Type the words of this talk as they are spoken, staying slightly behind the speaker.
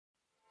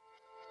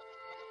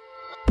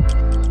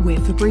We're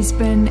for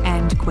Brisbane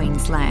and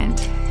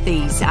Queensland.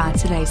 These are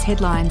today's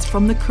headlines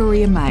from the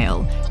Courier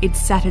Mail. It's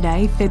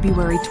Saturday,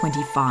 February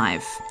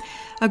 25.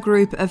 A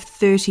group of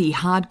 30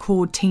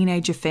 hardcore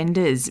teenage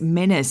offenders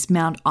menace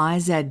Mount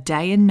Isa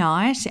day and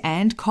night,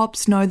 and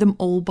cops know them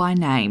all by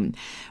name.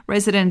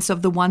 Residents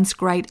of the once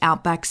great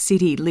outback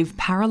city live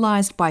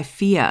paralysed by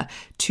fear,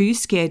 too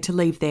scared to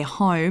leave their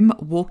home,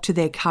 walk to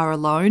their car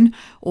alone,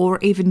 or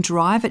even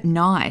drive at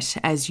night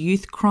as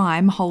youth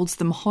crime holds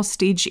them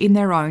hostage in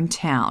their own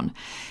town.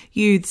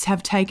 Youths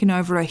have taken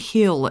over a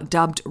hill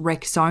dubbed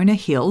Rexona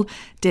Hill,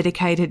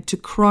 dedicated to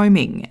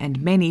chroming,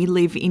 and many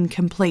live in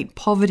complete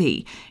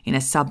poverty in a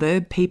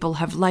suburb people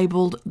have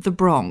labelled the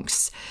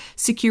Bronx.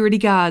 Security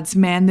guards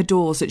man the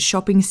doors at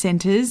shopping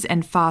centres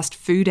and fast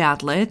food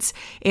outlets.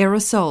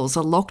 Aerosols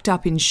are locked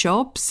up in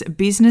shops,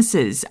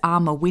 businesses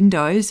armour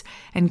windows,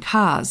 and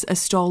cars are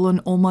stolen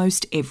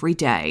almost every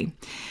day.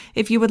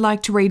 If you would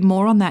like to read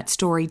more on that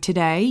story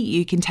today,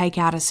 you can take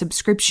out a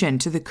subscription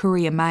to the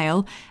Courier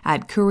Mail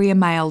at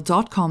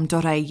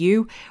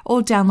couriermail.com.au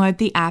or download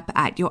the app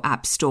at your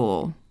app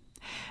store.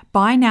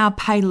 Buy now,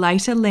 pay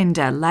later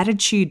lender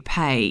Latitude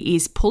Pay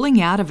is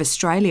pulling out of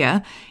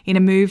Australia in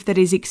a move that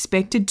is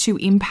expected to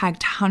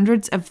impact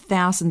hundreds of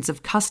thousands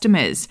of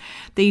customers.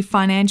 The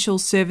financial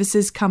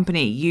services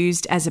company,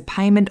 used as a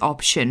payment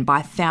option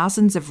by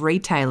thousands of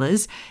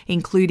retailers,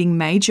 including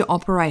major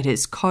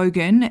operators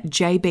Kogan,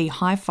 JB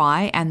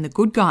Hi-Fi and The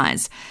Good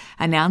Guys,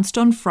 announced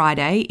on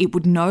Friday it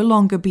would no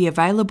longer be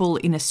available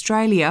in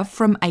Australia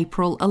from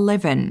April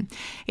 11.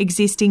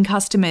 Existing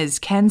customers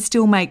can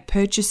still make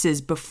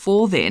purchases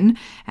before then,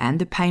 and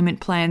the payment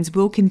plans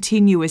will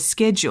continue as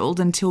scheduled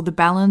until the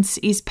balance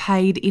is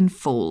paid in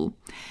full.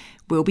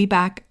 We'll be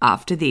back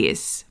after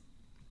this.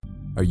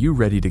 Are you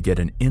ready to get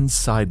an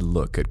inside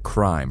look at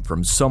crime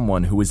from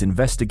someone who has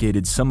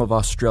investigated some of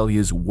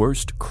Australia's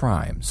worst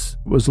crimes?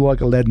 It was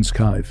like Aladdin's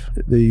Cave.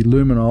 The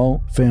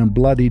luminol found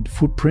bloodied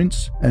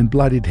footprints and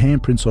bloodied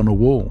handprints on a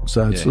wall,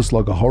 so it's just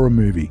like a horror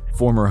movie.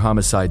 Former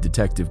homicide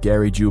detective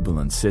Gary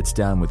Jubilant sits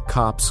down with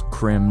cops,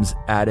 crims,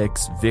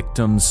 addicts,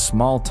 victims,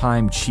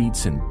 small-time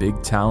cheats, and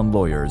big-town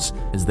lawyers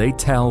as they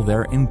tell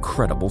their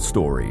incredible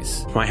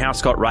stories. My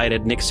house got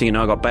raided. Next thing you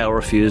know, I got bail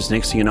refused.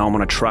 Next thing you know, I'm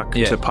on a truck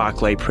to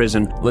Parklea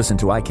Prison. Listen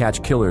to I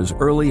Catch Killers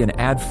early and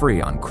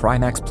ad-free on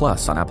Crimex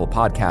Plus on Apple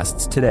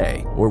Podcasts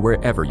today or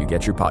wherever you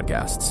get your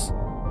podcasts.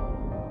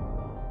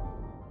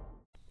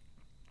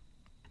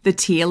 The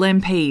Teal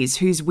MPs,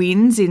 whose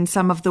wins in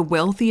some of the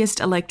wealthiest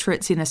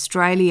electorates in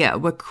Australia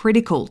were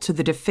critical to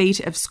the defeat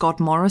of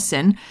Scott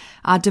Morrison,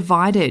 are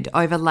divided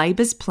over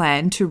Labor's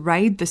plan to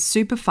raid the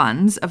super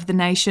funds of the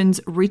nation's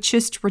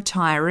richest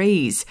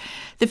retirees.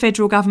 The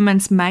federal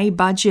government's May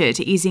budget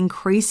is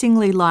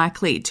increasingly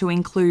likely to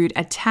include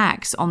a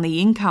tax on the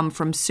income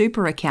from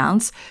super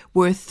accounts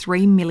worth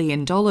 $3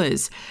 million.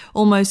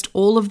 Almost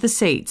all of the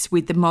seats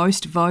with the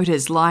most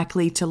voters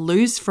likely to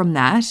lose from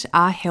that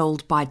are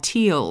held by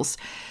Teals.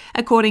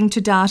 According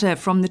to data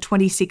from the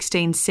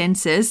 2016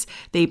 census,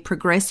 the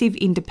Progressive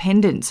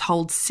Independents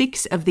hold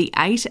 6 of the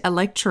 8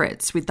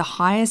 electorates with the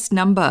highest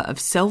number of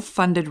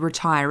self-funded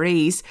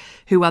retirees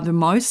who are the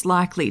most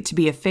likely to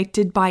be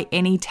affected by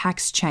any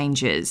tax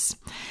changes.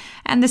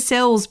 And the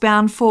cells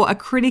bound for a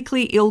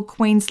critically ill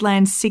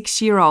Queensland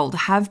 6-year-old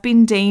have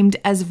been deemed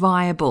as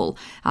viable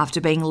after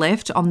being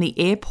left on the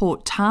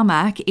airport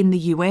tarmac in the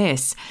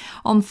US.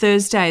 On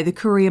Thursday, the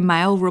Courier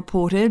Mail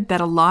reported that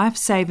a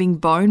life-saving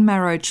bone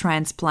marrow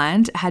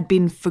transplant had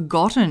been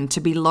forgotten to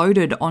be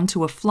loaded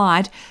onto a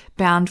flight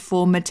bound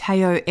for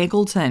Matteo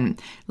Eggleton,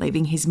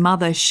 leaving his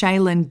mother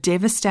Shaylin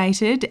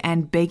devastated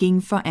and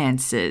begging for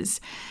answers.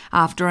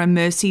 After a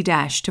mercy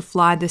dash to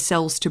fly the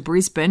cells to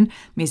Brisbane,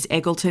 Ms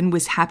Eggleton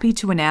was happy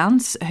to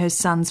announce her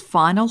son's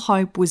final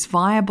hope was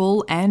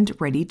viable and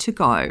ready to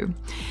go.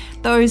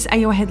 Those are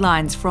your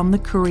headlines from the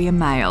Courier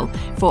Mail.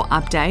 For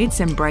updates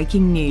and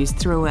breaking news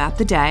throughout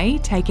the day,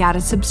 take out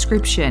a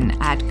subscription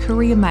at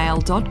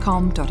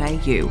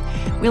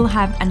couriermail.com.au. We'll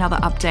have another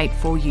update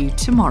for you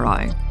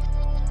tomorrow.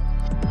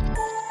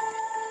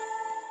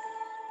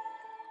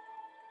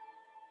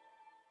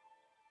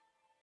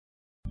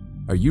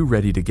 Are you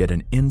ready to get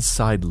an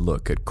inside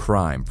look at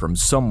crime from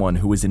someone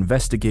who has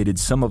investigated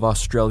some of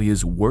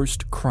Australia's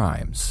worst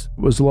crimes?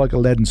 It was like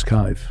Aladdin's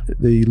Cave.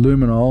 The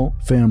luminol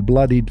found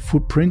bloodied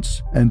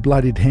footprints and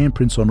bloodied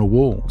handprints on a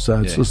wall, so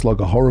it's just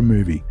like a horror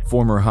movie.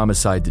 Former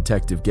homicide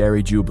detective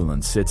Gary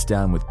Jubilant sits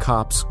down with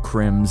cops,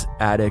 crims,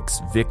 addicts,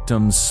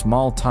 victims,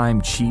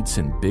 small-time cheats,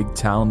 and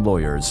big-town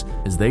lawyers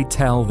as they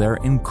tell their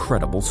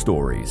incredible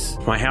stories.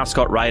 My house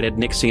got raided.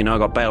 Next thing you know, I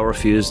got bail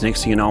refused.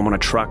 Next thing you know, I'm on a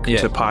truck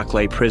to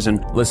Parklea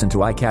Prison. Listen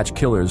to I Catch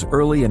Killers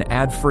early and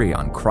ad-free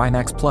on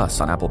Crimex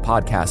Plus on Apple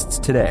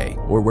Podcasts today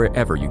or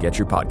wherever you get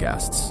your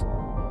podcasts.